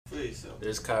yourself.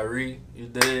 It's Kyree, you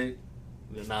dig?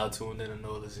 You're now tuned in to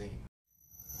Know the Scene.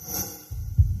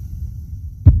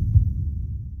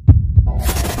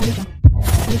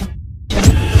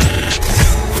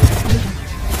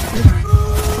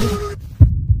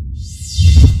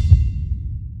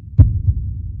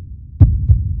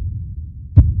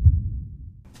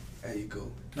 There you go.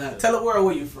 Now, tell the world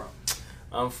where you from.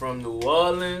 I'm from New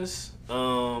Orleans,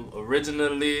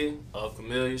 originally off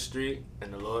Camellia Street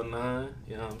in the Lower 9,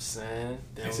 you know what I'm saying?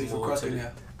 Then So you from moved to Crooklyn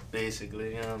now?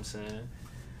 basically, you know what I'm saying?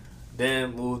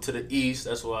 Then moved to the East,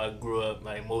 that's where I grew up,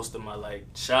 like, most of my,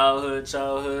 like, childhood,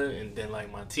 and then,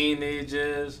 like, my teenage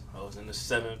years, I was in the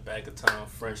 7th, back of town,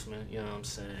 freshman, you know what I'm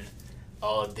saying?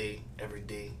 All day, every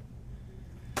day.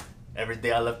 Every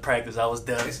day I left practice, I was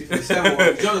there. You from the 7th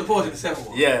ward. You joined the porch in the 7th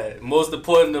ward. Yeah, most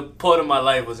important part of my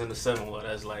life was in the 7th ward.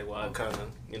 That's like why I kind of,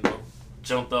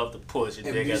 jumped off the porch.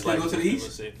 And you still go to the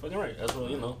East? Say, fucking right. That's what,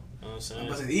 you know what I'm saying?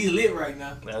 But the East lit right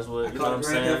now. That's what, I you know what I'm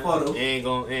caught it right saying? there for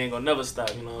It ain't gonna never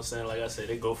stop, you know what I'm saying? Like I said,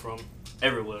 they go from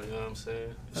everywhere, you know what I'm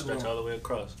saying? Stretch all the way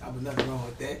across. I was nothing wrong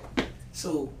with that.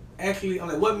 So, actually,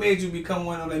 what made you become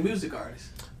one of the music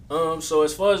artists? So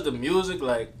as far as the music,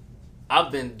 like, I've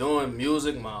been doing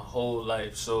music my whole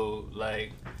life. So,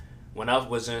 like, when I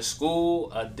was in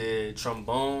school, I did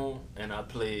trombone and I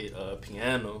played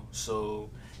piano. So,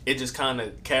 it just kind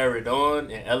of carried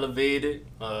on and elevated.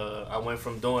 I went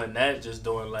from doing that, just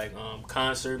doing, like,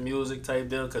 concert music type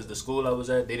deal, because the school I was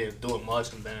at, they didn't do a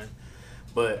marching band.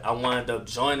 But I wound up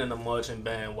joining the marching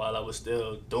band while I was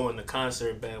still doing the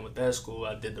concert band with that school.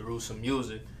 I did the roots of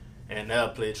music, and now I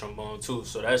play trombone, too.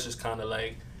 So, that's just kind of,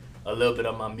 like, a little bit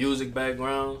of my music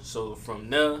background. So from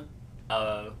there,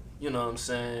 you know what I'm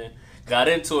saying, got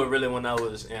into it really when I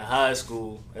was in high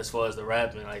school as far as the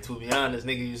rapping. Like, to be honest,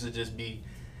 nigga used to just be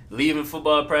leaving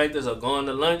football practice or going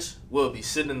to lunch. We'll be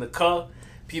sitting in the car.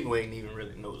 People ain't even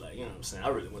really know, like, you know what I'm saying? I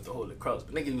really went to Holy Cross.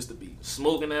 But nigga used to be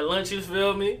smoking at lunch, you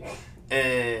feel me?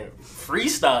 And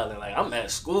freestyling. Like, I'm at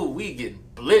school, we getting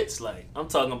blitzed. Like, I'm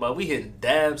talking about we hitting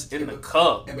dabs in the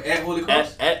car. At Holy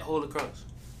Cross? At Holy Cross.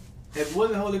 It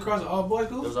wasn't Holy Cross an all-boys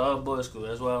school? It was all boys school.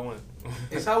 That's where I went.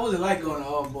 And so how was it like going to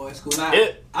all-boys school? Now,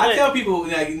 I tell people,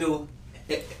 like,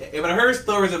 if I heard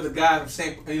stories of the guys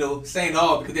saying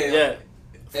all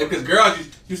because girls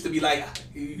used to be like,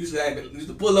 used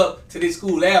to pull up to this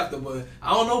school after, but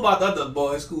I don't know about the other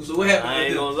boys' school. So what happened? I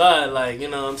ain't gonna lie, like, you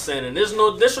know what I'm saying, and there's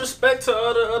no disrespect to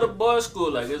other boys'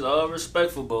 school. Like, it's all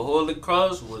respectful, but Holy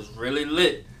Cross was really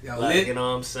lit. Like, lit? you know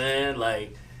what I'm saying?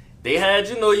 Like, they had,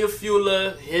 your few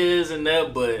little his and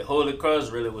that, but Holy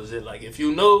Cross really was it. Like, if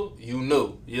you know, you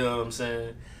know. You know what I'm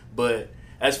saying? But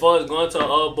as far as going to an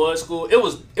all-boys school, it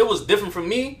was different for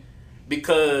me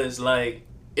because, like,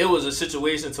 it was a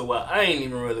situation to where I ain't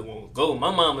even really want to go.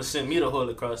 My mama sent me to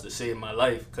Holy Cross to save my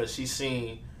life because she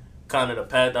seen kind of the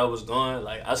path I was going.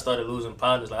 Like, I started losing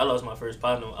partners. Like, I lost my first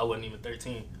partner. I wasn't even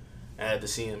 13. I had to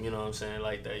see him, you know what I'm saying,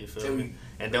 like that, you feel me?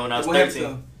 And then when I was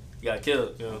 13, he got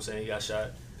killed, you know what I'm saying? He got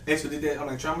shot. And so did that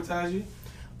traumatize you?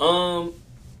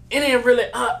 It ain't really,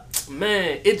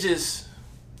 it just,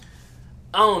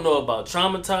 I don't know about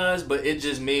traumatized, but it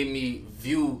just made me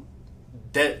view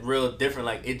that real different.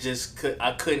 Like,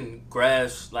 I couldn't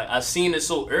grasp, like, I seen it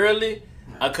so early,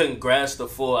 I couldn't grasp the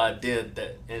full idea of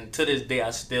that. And to this day,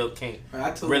 I still can't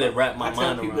really wrap my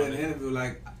mind around it. I tell people in the interview,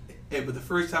 like, hey, but the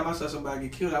first time I saw somebody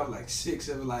get killed, I was like 6,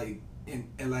 and like,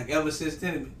 and like ever since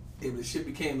then, the shit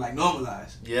became like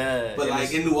normalized. Yeah. But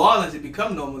like in New Orleans, it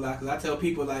become normalized. Cause I tell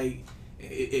people, like,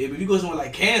 if you go somewhere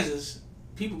like Kansas,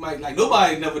 people might, like,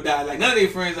 nobody never died. Like, none of their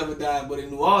friends ever died. But in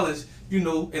New Orleans,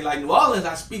 and like New Orleans,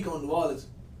 I speak on New Orleans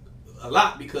a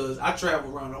lot because I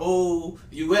travel around the whole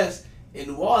U.S. and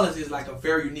New Orleans is like a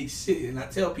very unique city. And I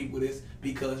tell people this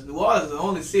because New Orleans is the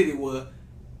only city where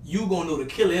you gonna know the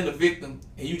killer and the victim,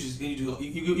 and you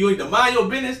either mind your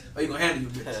business or you gonna handle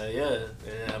your business.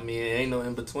 Yeah. I mean, it ain't no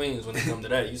in betweens when it comes to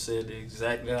that. You said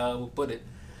exactly how I would put it,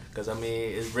 because I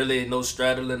mean, it's really no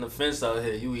straddling the fence out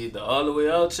here. You either all the way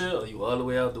out here or you all the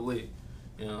way out the way.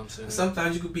 You know what I'm saying?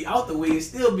 Sometimes you could be out the way and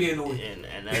still be in the way.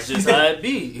 And that's just how it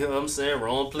be. You know what I'm saying?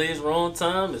 Wrong place, wrong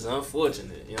time is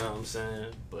unfortunate. You know what I'm saying?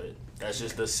 But that's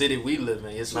just the city we live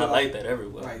in. It's not like that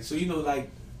everywhere. Right. So like,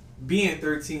 being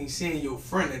 13, seeing your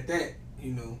friend at that,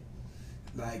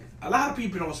 like, a lot of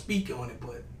people don't speak on it,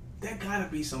 but there gotta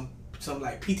be some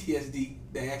like PTSD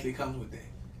that actually comes with that.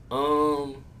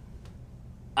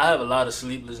 I have a lot of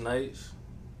sleepless nights.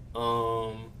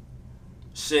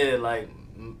 Shit, like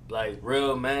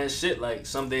real man shit. Like,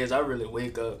 some days I really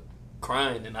wake up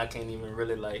crying and I can't even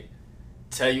really, like,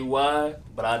 tell you why,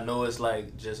 but I know it's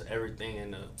like just everything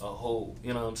in a whole.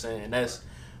 You know what I'm saying? And that's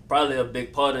probably a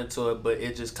big part into it, but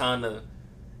it just kind of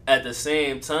at the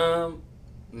same time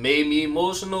made me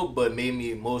emotional, but made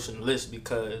me emotionless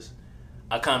because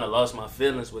I kind of lost my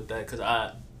feelings with that because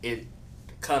it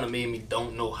kind of made me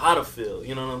don't know how to feel.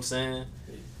 You know what I'm saying?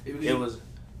 It was.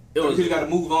 You got to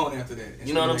move on after that.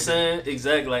 You know what I'm saying?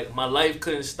 Exactly. Like my life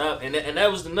couldn't stop, and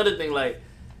that was another thing. Like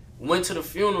went to the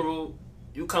funeral,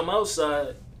 you come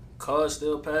outside, cars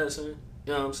still passing.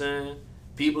 You know what I'm saying?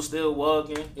 People still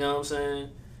walking. You know what I'm saying?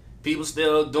 People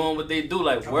still doing what they do.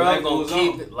 Like where I'm gonna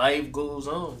keep it. Life goes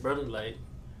on, brother. Like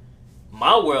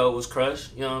my world was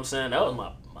crushed. You know what I'm saying? That was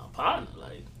my partner.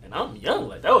 Like, and I'm young.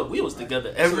 Like we was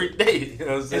together every day. You know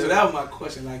what I'm saying? So that was my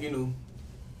question. Like, you know,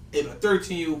 if a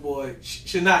 13-year-old boy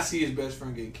should not see his best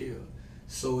friend get killed,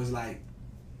 so it's like,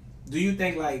 do you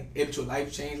think like if your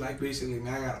life changed, like basically,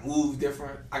 man, I gotta move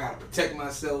different. I gotta protect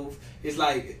myself. It's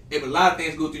like if a lot of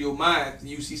things go through your mind,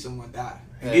 you see someone die.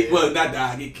 Well, not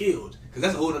die, get killed. Cause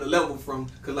that's a whole other level from,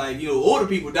 cause like, you know, older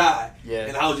people die. Yeah.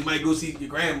 In the house, you might go see your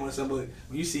grandma or something, but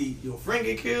when you see your friend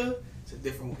get killed, it's a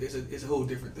different, it's a whole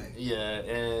different thing. Yeah,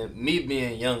 and me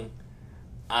being young,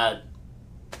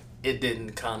 it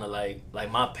didn't kind of like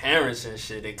my parents and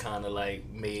shit, it kind of like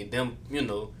made them, you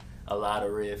know, a lot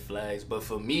of red flags. But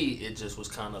for me, it just was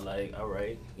kind of like, all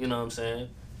right, you know what I'm saying?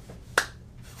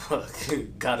 Fuck,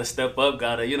 gotta step up,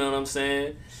 you know what I'm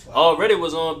saying? Already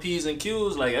was on P's and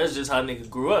Q's, like that's just how niggas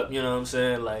grew up, you know what I'm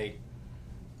saying? Like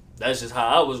that's just how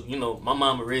I was, you know. My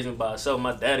mama raised me by herself.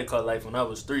 My daddy caught life when I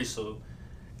was 3, so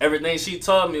everything she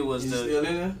taught me was still in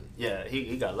there? Yeah,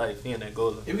 he got life. He in that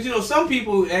golden. Because you know some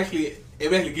people actually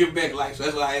give back life, so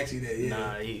that's why I asked you that. Yeah.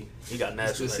 Nah, he got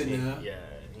natural. Like, yeah,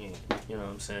 you know what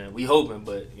I'm saying? We hoping,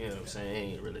 but you know what I'm saying?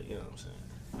 He ain't really, you know what I'm saying?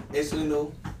 And so, you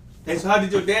know, and so how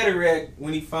did your daddy react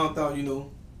when he found out, you know,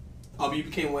 you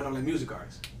became one of the music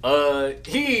artists?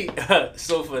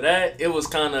 So for that, it was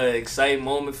kind of an exciting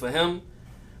moment for him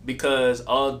because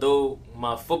although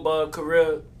my football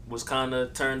career was kind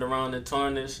of turned around and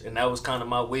tarnished, and that was kind of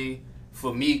my way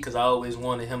for me because I always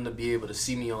wanted him to be able to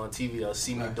see me on TV or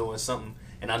see me doing something,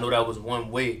 and I know that was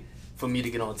one way for me to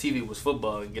get on TV was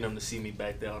football and get him to see me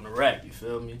back there on the rack, you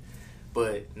feel me?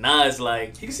 But now it's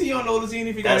like... He can see you on the old scene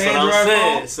if you got an Android phone. That's what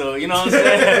I'm saying. So, you know what I'm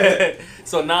saying?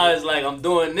 So now it's like I'm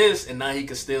doing this, and now he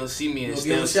can still see me and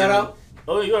still see me. Shout out?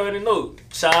 Oh, you already know.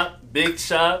 Big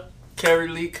Chop,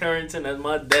 Kyree Currington, that's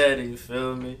my daddy, you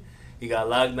feel me? He got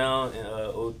locked down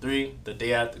in 03, the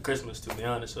day after Christmas, to be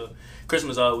honest. So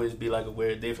Christmas always be like a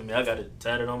weird day for me. I got it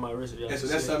tatted on my wrist. So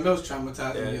that's something else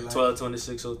traumatizing in your life.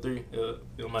 12/26/03. You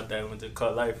know, my dad went to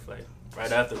cut life like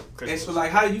right after Christmas. And so like,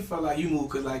 how do you feel like you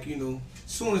moved? Cause like, you know,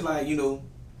 as soon as like, you know,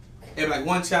 if like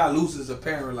one child loses a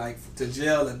parent like to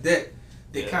jail or debt,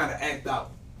 they kind of act out.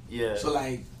 Yeah. So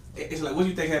like, it's like, what do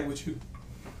you think happened with you?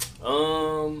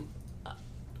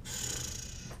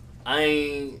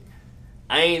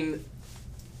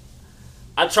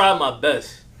 I tried my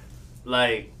best.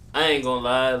 Like, I ain't gonna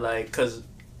lie, like, cause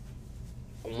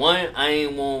one, I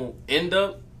ain't won't end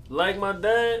up like my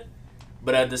dad,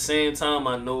 but at the same time,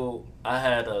 I know I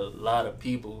had a lot of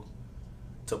people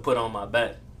to put on my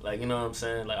back. Like, you know what I'm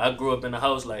saying? Like, I grew up in a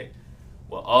house, like,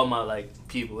 with all my, like,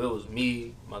 people. It was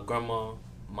me, my grandma,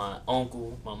 my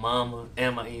uncle, my mama,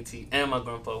 and my auntie, and my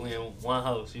grandpa. We in one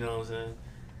house, you know what I'm saying?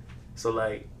 So,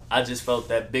 like, I just felt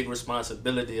that big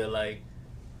responsibility of, like,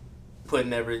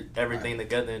 putting everything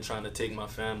together and trying to take my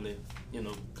family, you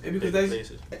know,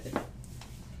 places.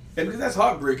 And because that's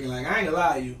heartbreaking. Like, I ain't gonna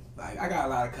lie to you. Like, I got a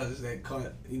lot of cousins that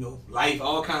caught, you know, life,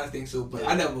 all kinds of things. So, but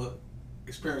I never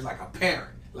experienced like a parent.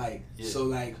 Like, so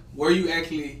like, were you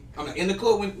actually? I'm like in the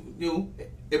court when when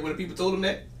the people told him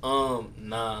that.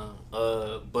 Nah.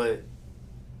 But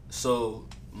so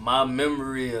my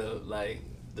memory of like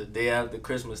the day after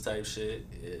Christmas type shit.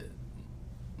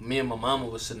 Me and my mama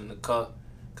was sitting in the car.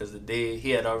 Because the day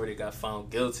he had already got found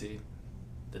guilty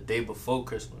the day before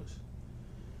Christmas.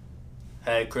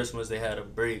 Had Christmas, they had a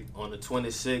break. On the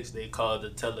 26th, they called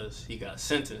to tell us he got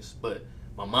sentenced. But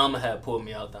my mama had pulled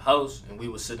me out the house, and we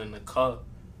was sitting in the car.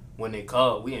 When they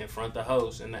called, we in front of the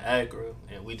house in the Acura,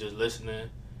 and we just listening.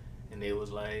 And they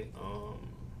was like,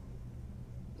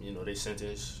 you know, they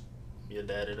sentenced your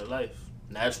daddy to life,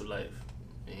 natural life,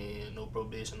 and no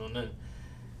probation or nothing.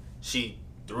 She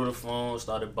threw the phone,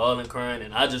 started bawling, crying,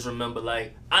 and I just remember,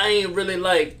 like, I ain't really,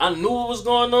 like, I knew what was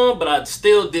going on, but I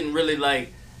still didn't really,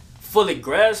 like, fully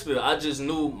grasp it. I just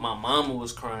knew my mama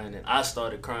was crying, and I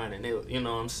started crying, and it, you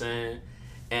know what I'm saying?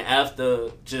 And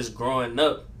after just growing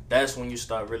up, that's when you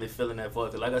start really feeling that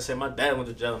void. Like I said, my dad went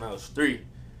to jail when I was 3, you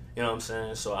know what I'm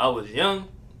saying? So I was young,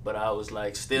 but I was,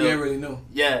 like, still... You didn't really know.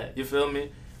 Yeah, you feel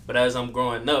me? But as I'm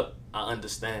growing up, I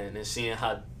understand, and seeing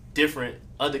how different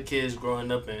other kids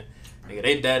growing up and Nigga,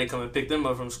 they daddy come and pick them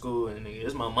up from school, and nigga,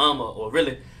 it's my mama, or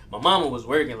really, my mama was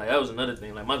working. Like, that was another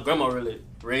thing. Like, my grandma really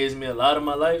raised me a lot of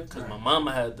my life, because my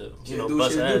mama had to,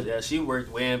 bust her ass. Yeah, she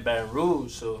worked way in Baton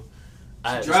Rouge, so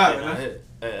I had to stay down here.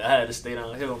 I had to stay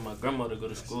down here with my grandma to go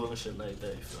to school and shit like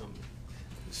that, you feel me?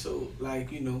 So, like,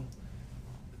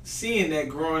 seeing that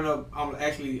growing up, I'm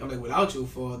like, without your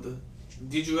father,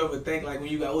 did you ever think, like, when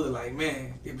you got older, like,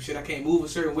 man, shit, I can't move a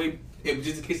certain way,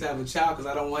 just in case I have a child, because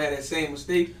I don't want to have that same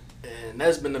mistake? And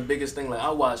that's been the biggest thing. Like,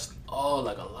 I watched a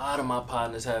lot of my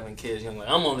partners having kids young. Like,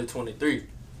 I'm only 23, you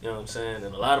know what I'm saying?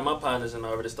 And a lot of my partners and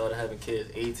already started having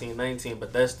kids 18, 19,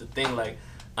 but that's the thing, like,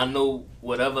 I know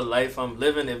whatever life I'm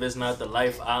living, if it's not the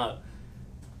life I'm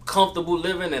comfortable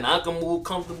living and I can move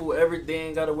comfortable every day,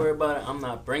 ain't got to worry about it, I'm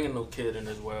not bringing no kid in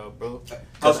this world, bro.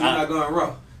 Oh, so you're not going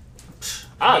raw?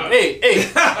 Hey,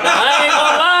 I ain't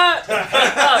gonna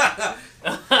lie.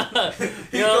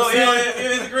 You know what I'm saying?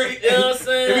 It is great. You know what I'm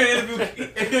saying?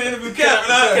 If you interview Cap,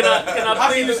 can I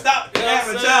how can you stop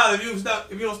having a child if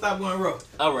you don't stop going raw?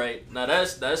 All right, now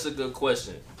that's a good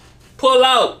question. Pull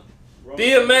out.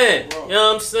 Be a man. You know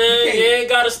what I'm saying? You ain't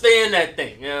gotta stay in that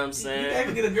thing. You know what I'm saying? You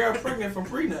can't get a girl pregnant from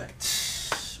prenup.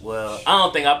 Well, I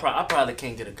don't think I probably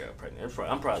can't get a girl pregnant.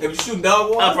 I'm probably. If you shooting dog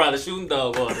water? I'm probably shooting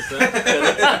dog water, son.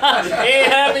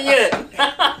 Ain't happened yet.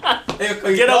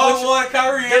 Get up with water,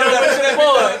 Kyree. Get up with your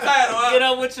boy. Get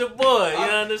up with your boy. You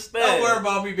understand? Don't worry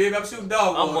about me, baby. I'm shooting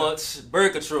dog water. I'm on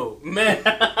birth control, man.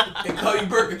 They call you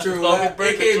birth control. Call me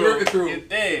birth control. Birth control. You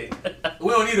think? We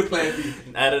don't need a plan B.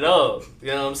 Not at all. You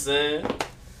know what I'm saying?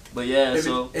 But yeah,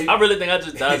 so I really think I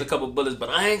just dodged a couple bullets, but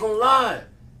I ain't gonna lie.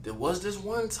 There was this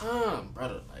one time,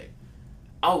 brother, like,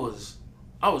 I was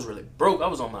really broke. I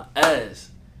was on my ass.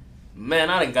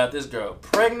 Man, I done got this girl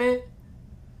pregnant.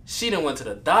 She done went to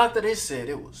the doctor. They said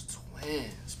it was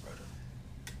twins, brother.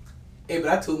 Hey, but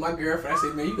I told my girlfriend, I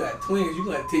said, man, you got twins. You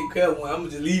gotta take care of one. I'm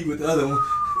gonna just leave with the other one.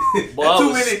 Boy, I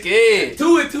was scared.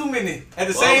 2 and 2 minutes. At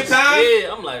the same time? Scared.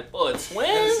 I'm like, boy, twins?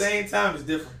 At the same time, it's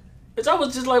different. Bitch, I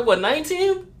was just like, what,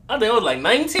 19? I think I was like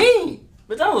 19.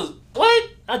 Bitch, I was, what?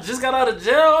 I just got out of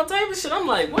jail, all type of shit. I'm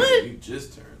like, what? You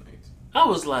just turned 19. I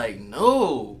was like,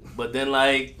 no. But then,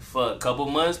 like, for a couple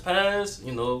months passed, God,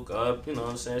 you know what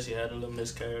I'm saying? She had a little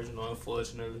miscarriage,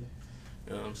 unfortunately.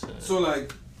 You know what I'm saying? So,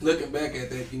 like, looking back at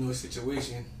that,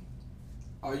 situation,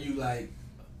 are you like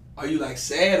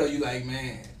sad, or you like,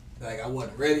 man, like I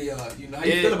wasn't ready, or how you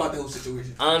feel about that whole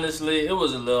situation? Honestly, it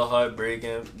was a little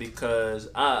heartbreaking because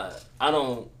I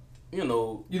don't, you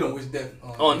don't wish death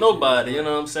on nobody, you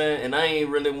know what I'm saying? And I ain't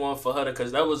really want for her to,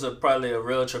 because that was probably a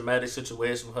real traumatic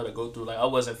situation for her to go through. Like, I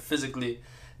wasn't physically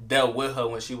dealt with her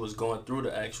when she was going through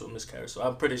the actual miscarriage. So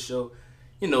I'm pretty sure,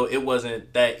 it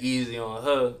wasn't that easy on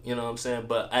her, you know what I'm saying?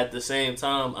 But at the same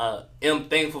time, I am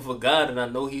thankful for God, and I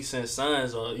know He sent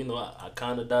signs, or, I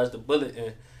kind of dodged the bullet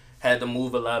and had to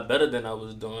move a lot better than I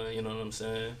was doing, you know what I'm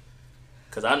saying?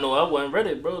 Because I know I wasn't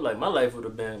ready, bro. Like, my life would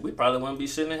have been, we probably wouldn't be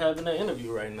sitting and having that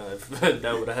interview right now if that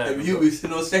would have happened. If you be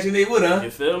sitting on Section 8 with her. You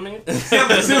feel me?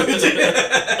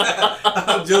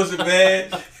 I'm Joseph, man.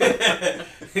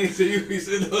 So you be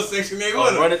sitting on Section 8 with her.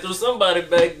 I'm running through somebody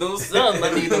back doing something.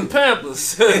 I need them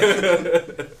Pampers.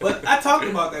 But I talked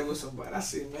about that with somebody. I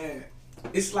said, man,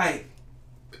 it's like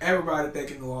everybody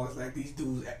thinking all is like these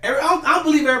dudes. I don't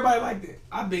believe everybody like that.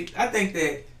 I think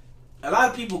that a lot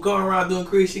of people going around doing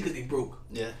crazy shit because they broke.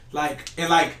 Yeah. Like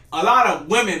a lot of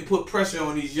women put pressure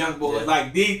on these young boys. Yeah.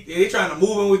 Like they trying to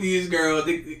move in with these girls.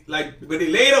 But they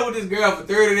laid up with this girl for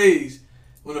 30 days.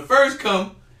 When the first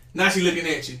come, now she looking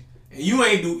at you. And you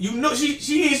ain't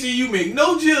she ain't see you make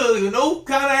no jugs or no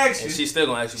kind of action. And she still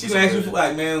gonna ask you. She gonna ask you for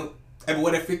like, man,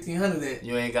 what that 1,500 at?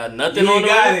 You ain't got nothing you on ain't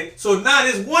got it. So now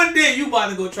this one day you about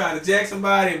to go try to jack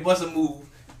somebody and bust a move.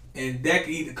 And that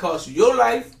could either cost you your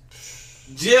life,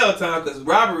 jail time, because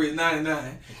robbery is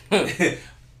 99.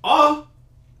 Or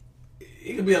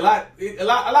it could be a lot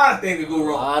of things could go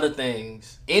wrong. A lot of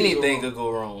things. Anything could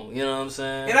go wrong. You know what I'm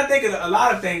saying? And I think a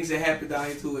lot of things that happen down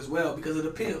here too as well because of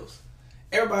the pills.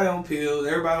 Everybody on pills,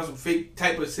 everybody on some fake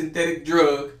type of synthetic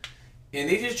drug, and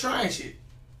they just trying shit.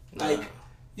 Like,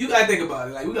 you gotta think about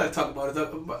it. Like, we gotta talk about it.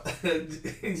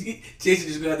 Jason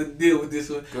just gotta deal with this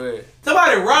one. Go ahead.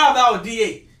 Somebody robbed our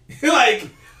DA. Like,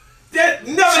 that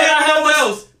never happened nowhere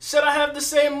else. Should I have the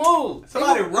same move?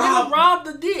 Somebody robbed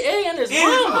the DA and his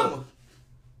mama.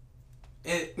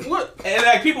 And what? And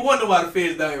like people wonder why the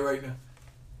feds down here right now.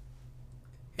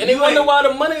 And they wonder why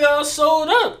the money all sold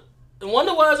up. They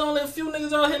wonder why there's only a few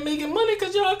niggas out here making money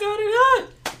because y'all got it hot.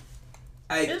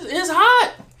 It's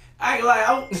hot.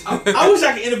 I wish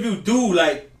I could interview dude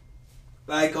like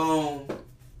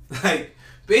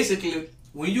basically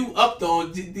when you upped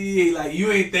on DA, like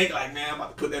you ain't think like, man, I'm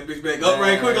about to put that bitch back up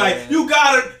right quick. Like you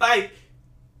gotta like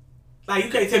you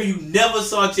can't tell me you never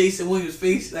saw Jason Williams'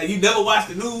 face. Like you never watched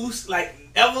the news, like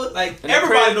ever. Like and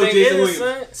everybody knows Jason Williams.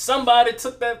 Son, somebody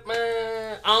took that,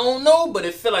 man. I don't know, but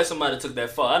it feel like somebody took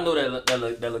that far. I know that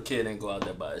little kid didn't go out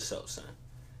there by himself, son.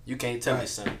 You can't tell me,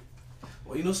 son.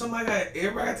 Well, you know everybody got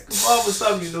to come up with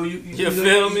something. You know you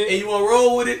feel me? And you want to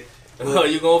roll with it. Oh,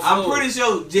 you gonna? I'm pretty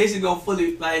sure Jason gonna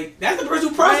fully like. That's the person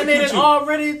who prosecuted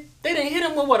you. They didn't hit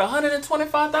him with what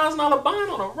 $125,000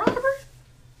 bond on a robbery.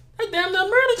 That damn near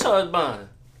murder charge bond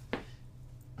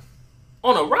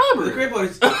on a robbery.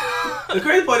 The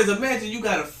crazy part is imagine you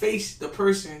gotta face the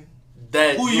person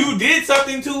that who you did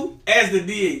something to as the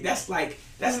DA. That's like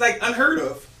unheard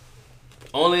of.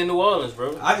 Only in New Orleans,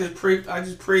 bro. I just pray.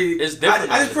 It's different.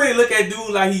 I just pray to look at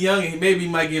dude like he young and maybe he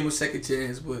might give him a second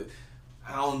chance, but.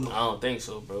 I don't know. I don't think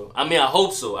so, bro. I mean, I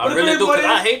hope so. I really do. Cause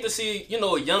I hate to see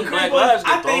young black lives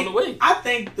get thrown away. I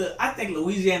think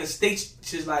Louisiana State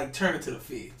should like turn it to the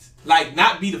feds. Like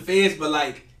not be the feds, but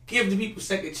like give the people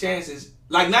second chances.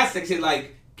 Like not second,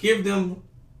 like give them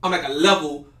on like a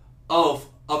level of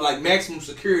like maximum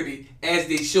security as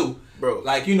they should, bro.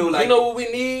 Like what we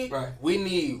need? Right. We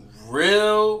need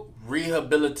real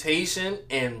rehabilitation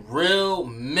and real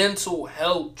mental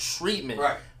health treatment.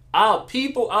 Right. Our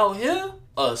people out here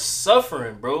are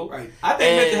suffering, bro. Right. I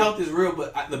think mental health is real,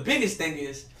 but the biggest thing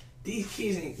is these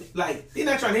kids ain't like they're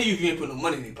not trying to hear you if you ain't put no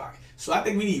money in their pocket. So I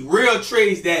think we need real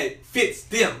trades that fits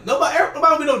them. Nobody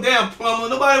be no damn plumber.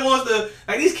 Nobody wants to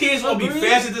like these kids want to be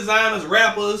fashion designers,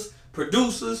 rappers,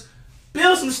 producers.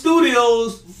 Build some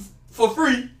studios for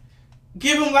free.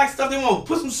 Give them like stuff they want.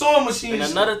 Put some sewing machines.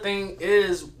 And another thing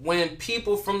is when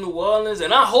people from New Orleans,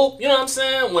 and I hope, you know what I'm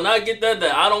saying, when I get that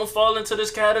I don't fall into this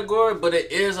category, but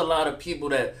it is a lot of people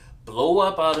that blow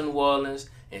up out in New Orleans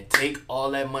and take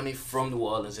all that money from New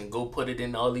Orleans and go put it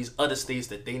in all these other states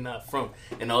that they not from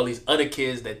and all these other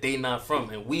kids that they not from,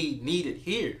 and we need it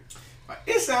here.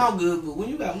 It sounds good, but when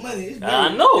you got money, it's very,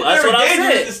 I know. That's what I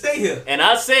said. To stay here. And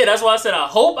that's why I said I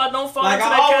hope I don't fall into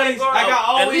that category. Like I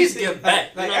always at least say, give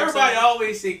back. Like everybody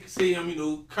always say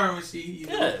Currency, currency.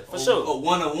 For sure. Or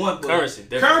one-on-one. Currency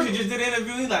just did an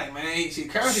interview. He's like, man,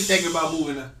 currency thinking about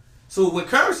moving up. So when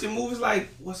currency moves, like,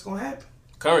 what's gonna happen?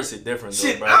 Currency different. Though,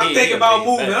 shit, bro. I'm thinking about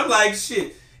moving. Back. I'm like,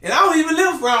 shit. And I don't even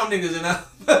live around niggas, and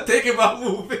I'm thinking about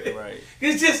moving. Right.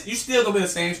 It's just, you still gonna be in the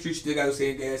same street, you still gotta stay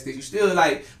in gas station. You still,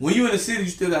 like, when you in the city, you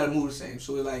still gotta move the same.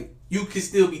 So, like, you can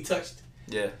still be touched.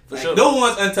 Yeah, for like, sure. No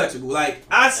one's untouchable. Like,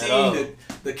 I seen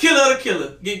the killer of the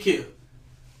killer get killed.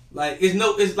 Like, it's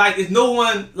no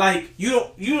one, like, you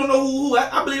don't know who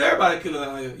I believe everybody killer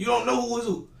out here. You don't know who is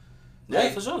who. Like, yeah,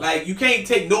 for sure. Like, you can't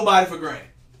take nobody for granted.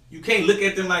 You can't look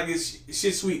at them like this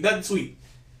shit sweet. Nothing sweet.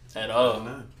 At all.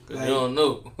 Cause like, you don't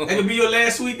know. That could be your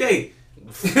last sweet day.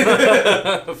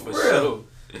 For sure.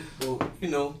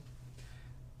 Well,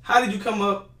 how did you come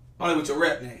up with your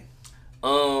rap name?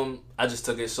 I just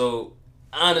took it. So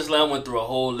honestly, I went through a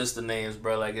whole list of names,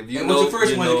 bro. Like if you and know, what's the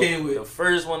first one you came with? The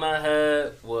first one I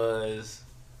had was,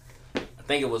 I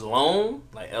think it was Lone,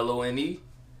 like Lone,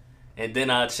 and then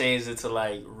I changed it to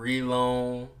like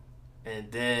Relone, and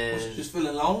then was you just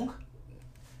feeling long?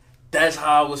 That's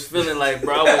how I was feeling, like,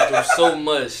 bro. I went through so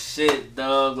much shit,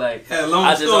 dog. Like, had a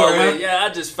long story, right? Yeah, I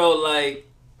just felt like,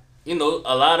 a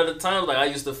lot of the times, like, I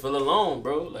used to feel alone,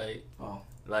 bro. Like,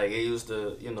 like it used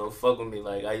to, fuck with me.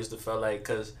 Like, I used to feel like,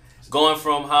 cause going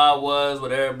from how I was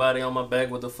with everybody on my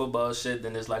back with the football shit,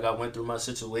 then it's like I went through my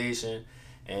situation,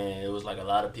 and it was like a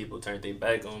lot of people turned their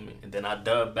back on me, and then I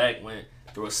dug back, went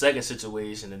through a second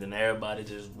situation, and then everybody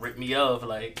just ripped me off,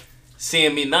 like.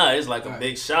 Seeing me now, it's like a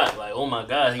big shock. Like, oh my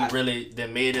God, he really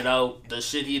done made it out the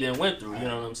shit he done went through. You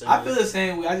know what I'm saying? I feel the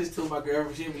same way. I just told my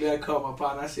girlfriend, she didn't believe I called my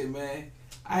partner. I said, man,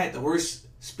 I had the worst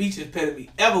speech impediment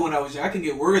ever when I was young. I couldn't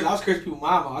get words. I was cursing people's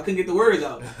mama. I couldn't get the words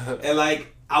out. And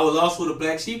like, I was also the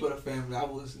black sheep of the family. I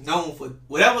was known for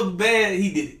whatever bad,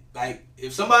 he did it. Like,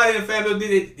 if somebody in the family did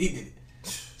it, he did it.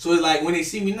 So it's like, when they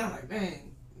see me now, like, man,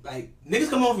 like, niggas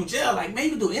come home from jail, like, man,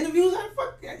 you do interviews? Like,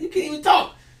 fuck, you can't even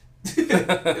talk.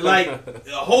 Like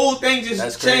the whole thing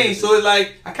just changed. So it's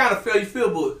like I kind of feel,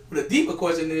 but the deeper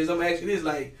question is, I'm asking this,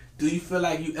 like, do you feel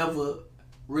like you ever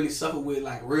really suffer with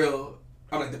like real,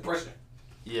 depression?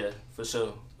 Yeah, for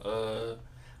sure.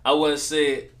 I wouldn't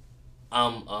say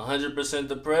I'm 100%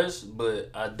 depressed,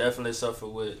 but I definitely suffer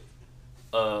with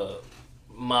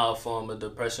mild form of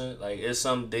depression. Like, it's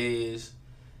some days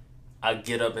I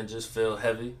get up and just feel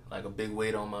heavy, like a big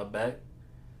weight on my back.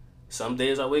 Some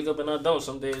days I wake up and I don't.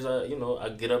 Some days I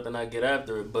get up and I get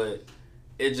after it. But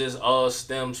it just all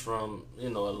stems from, you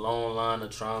know, a long line of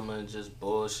trauma and just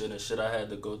bullshit and shit I had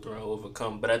to go through and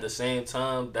overcome. But at the same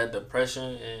time, that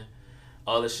depression and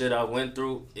all the shit I went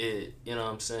through, it, you know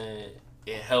what I'm saying,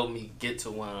 it helped me get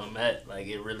to where I'm at. Like,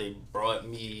 it really brought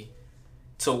me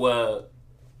to where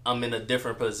I'm in a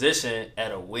different position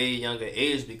at a way younger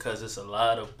age, because it's a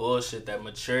lot of bullshit that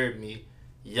matured me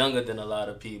younger than a lot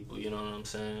of people, you know what I'm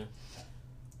saying?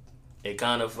 It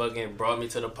kind of fucking brought me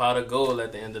to the pot of gold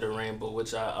at the end of the rainbow,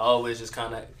 which I always just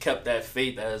kind of kept that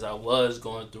faith as I was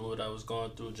going through what I was going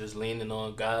through, just leaning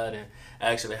on God and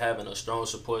actually having a strong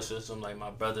support system like my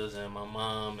brothers and my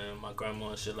mom and my grandma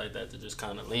and shit like that to just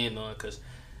kind of lean on, because,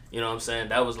 you know what I'm saying,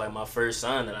 that was like my first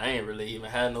sign that I ain't really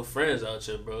even had no friends out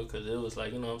here, bro, because it was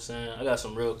like, you know what I'm saying, I got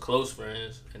some real close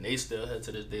friends, and they still had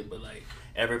to this day, but like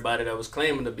everybody that was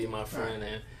claiming to be my friend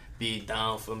and be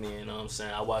down for me, you know what I'm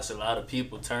saying, I watched a lot of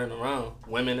people turn around,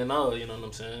 women and all, you know what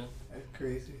I'm saying. That's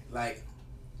crazy. Like,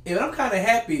 and I'm kind of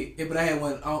happy, but I had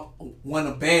one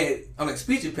a bad, I'm like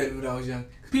speech impediment when I was young.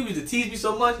 People used to tease me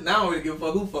so much, now I don't really give a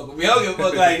fuck who fuck with me. I don't give a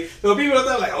fuck, like, so people don't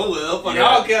think like, oh well, fuck,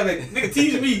 I don't care, like, nigga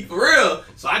tease me, for real.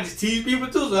 So I just tease people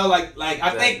too, so I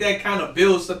I think that kind of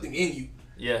builds something in you.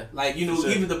 Yeah. Like, you know,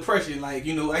 even depression, like,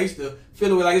 you know, I used to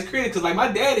feel it like it's crazy, because like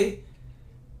my daddy,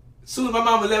 as soon as my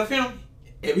mama left him,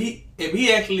 if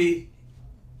he actually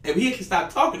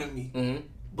stopped talking to me,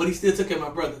 but he still took care of my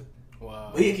brother.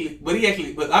 Wow.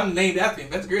 But I'm named after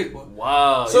him. That's great, boy.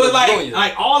 Wow. So it's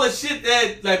like all the shit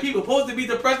that like people supposed to be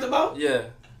depressed about. Yeah.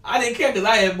 I didn't care because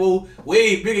I had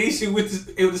way bigger issue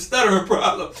with the stuttering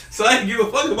problem. So I didn't give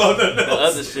a fuck about nothing else. The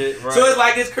other shit, right. So it's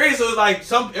like, it's crazy. So it's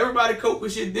like everybody cope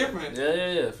with shit different.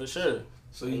 Yeah, for sure.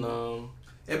 So you know.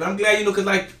 Yeah, but I'm glad, you know, because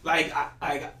I ain't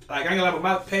gonna lie, about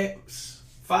my past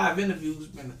 5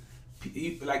 interviews, man.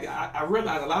 Like I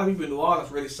realized a lot of people in New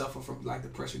Orleans really suffer from like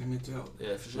depression and mental health.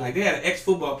 Yeah, for sure. Like they had an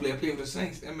ex-football player play for the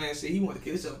Saints. That man said he wanted to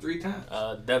kill himself 3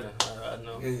 times. Devin, I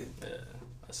know. Yeah,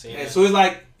 I seen that. So it's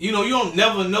like, you know, you don't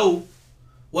never know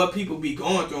what people be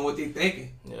going through and what they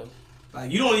thinking. Yeah.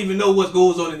 Like you don't even know what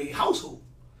goes on in their household.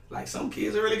 Like some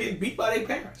kids are really getting beat by their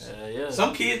parents. Yeah.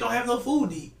 Some kids don't have no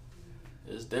food to eat.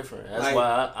 It's different. That's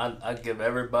why I give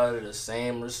everybody the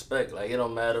same respect. Like, it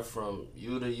don't matter from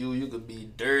you to you. You could be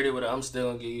dirty with it. I'm still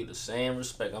going to give you the same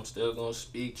respect. I'm still going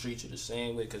to treat you the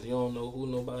same way, because you don't know who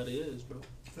nobody is, bro.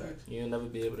 Facts. You'll never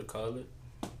be able to call it.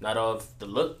 Not off the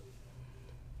look.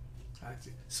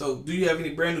 So, do you have any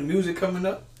brand new music coming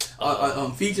up?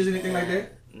 Features, anything like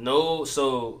that? No,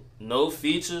 so no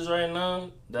features right now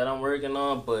that I'm working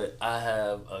on, but I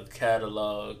have a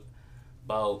catalog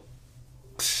about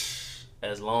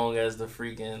as long as the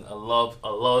freaking a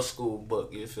law school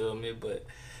book, you feel me? But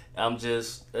I'm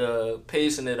just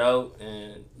pacing it out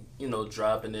and, you know,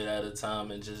 dropping it at a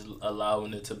time and just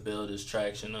allowing it to build its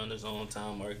traction on its own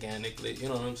time organically. You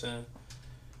know what I'm saying?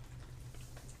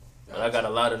 But I got a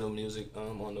lot of new music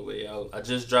on the way out. I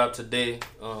just dropped today.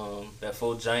 That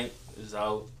full Giant is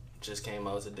out. Just came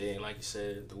out today, and like you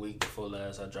said, the week before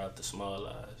last, I dropped the Small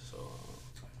Eyes.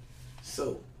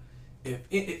 So, if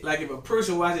a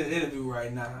person watching an interview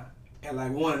right now and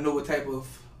like want to know what type of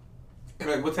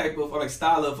or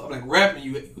style of like rapping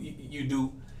you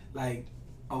do, like,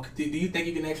 do you think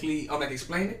you can actually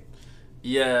explain it?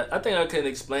 Yeah, I think I can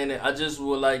explain it. I just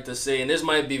would like to say, and this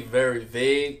might be very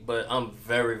vague, but I'm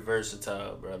very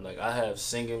versatile, bro. Like, I have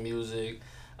singing music,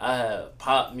 I have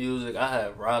pop music, I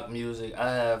have rock music,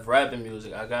 I have rapping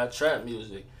music, I got trap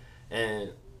music,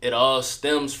 and it all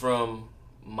stems from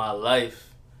my life.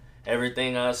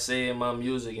 Everything I say in my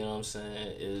music, you know what I'm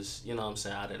saying, is, you know what I'm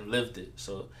saying, I done lived it.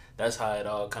 So that's how it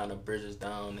all kind of bridges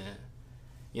down and,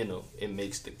 you know, it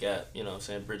makes the gap, you know what I'm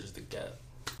saying, bridges the gap.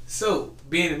 So,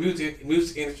 being in the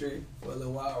music industry for a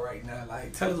little while right now,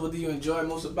 like, tell us what do you enjoy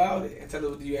most about it, and tell us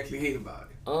what do you actually hate about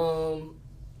it.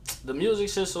 The music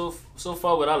shit, so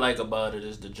far what I like about it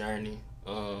is the journey.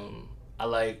 I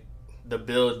like the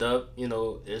build up, you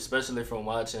know, especially from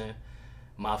watching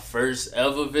my first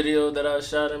ever video that I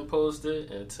shot and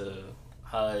posted and to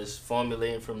how it's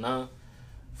formulating from now.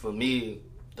 For me,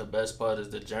 the best part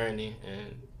is the journey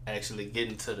and actually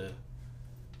getting to the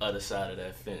other side of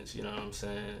that fence, you know what I'm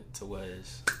saying? To where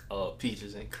it's all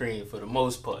peaches and cream for the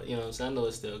most part, you know what I'm saying? I know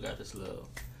it still got its little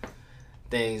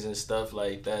things and stuff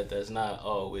like that that's not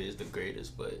always the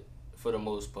greatest, but for the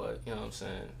most part, you know what I'm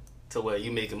saying? To where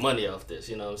you making money off this,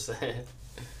 you know what I'm saying?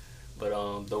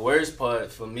 But the worst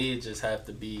part for me just have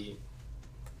to be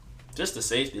just the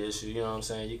safety issue, you know what I'm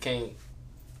saying? You can't,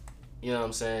 you know what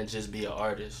I'm saying, just be an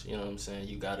artist, you know what I'm saying?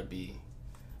 You gotta be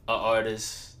an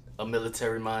artist, a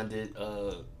military-minded,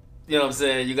 you know what I'm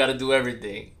saying? You gotta do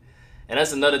everything. And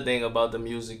that's another thing about the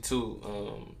music too.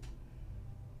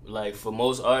 like for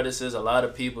most artists, a lot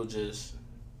of people just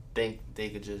think they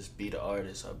could just be the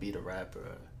artist or be the rapper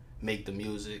or make the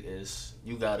music. Is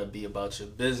you gotta be about your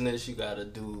business. You gotta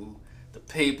do the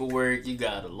paperwork. You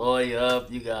gotta lawyer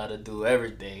up. You gotta do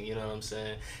everything. You know what I'm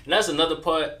saying? And that's another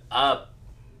part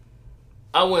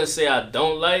I wouldn't say I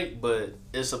don't like, but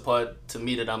it's a part to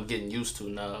me that I'm getting used to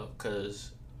now,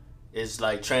 because it's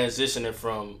like transitioning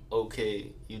from, okay,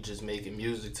 you just making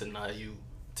music to now you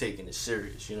taking it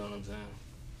serious. You know what I'm saying?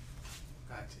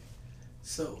 Gotcha.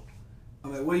 So,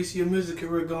 I'm like, where you see your music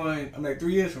career going? I'm like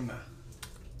 3 years from now.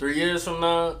 3 years from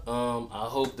now, I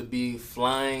hope to be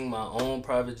flying my own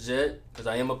private jet, because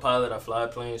I am a pilot. I fly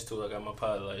planes too. I got my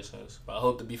pilot license. But I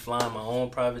hope to be flying my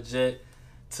own private jet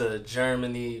to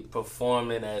Germany,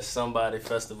 performing at somebody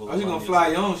festival. Are you gonna fly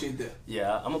your own shit there?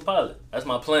 Yeah, I'm a pilot. That's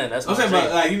my plan. That's my I'm saying dream.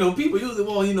 about, like, you know, people usually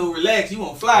want, you know, relax. You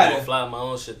want to fly I'm there. gonna fly my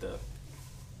own shit there.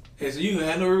 Hey, so you gonna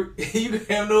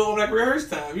have no like rehearse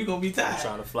time. You gonna be tired. I'm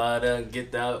trying to fly there and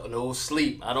get there. No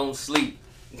sleep. I don't sleep.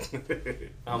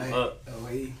 I'm up. Oh,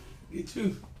 hey, get you. You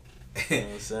know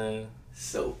what I'm saying?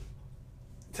 So,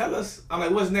 tell us, I'm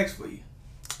like, what's next for you?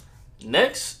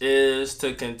 Next is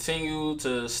to continue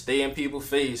to stay in people's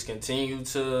face, continue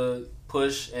to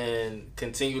push and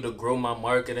continue to grow my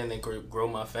marketing and grow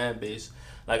my fan base.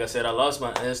 Like I said, I lost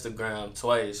my Instagram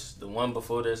twice, the one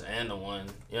before this and the one,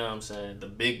 you know what I'm saying, the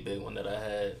big one that I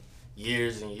had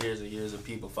years and years and years of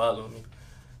people following me.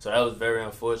 So that was very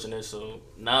unfortunate. So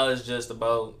now it's just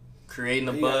about creating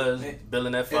a buzz,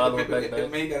 building that following back.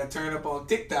 Man, you gotta turn up on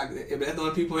TikTok. That's the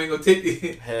only people who ain't gonna take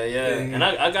it. Hell yeah. And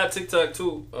I got TikTok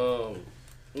too.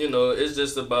 You know, it's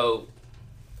just about,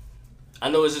 I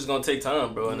know it's just gonna take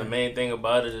time, bro. And the main thing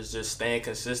about it is just staying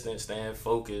consistent, staying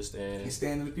focused, and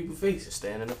staying in the people's face.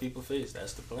 Staying in the people's face.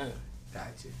 That's the plan.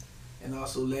 Gotcha. And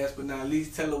also, last but not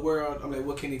least, tell the world, I'm like,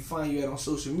 what can they find you at on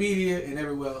social media and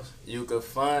everywhere else? You can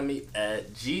find me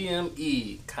at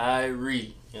GME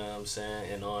Kyree. You know what I'm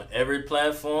saying? And on every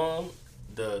platform,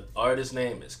 the artist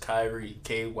name is Kyree,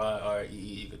 Kyree.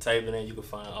 You can type it in, you can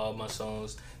find all my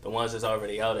songs. The ones that's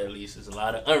already out at least. There's a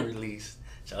lot of unreleased,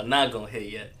 which y'all not gonna hit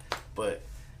yet. But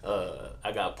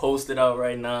I got Posted out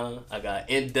right now. I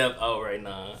got In Depth out right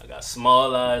now. I got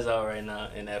Small Eyes out right now.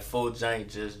 And that full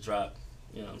jank just dropped.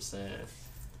 You know what I'm saying?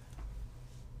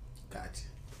 Gotcha.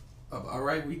 All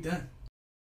right, we done.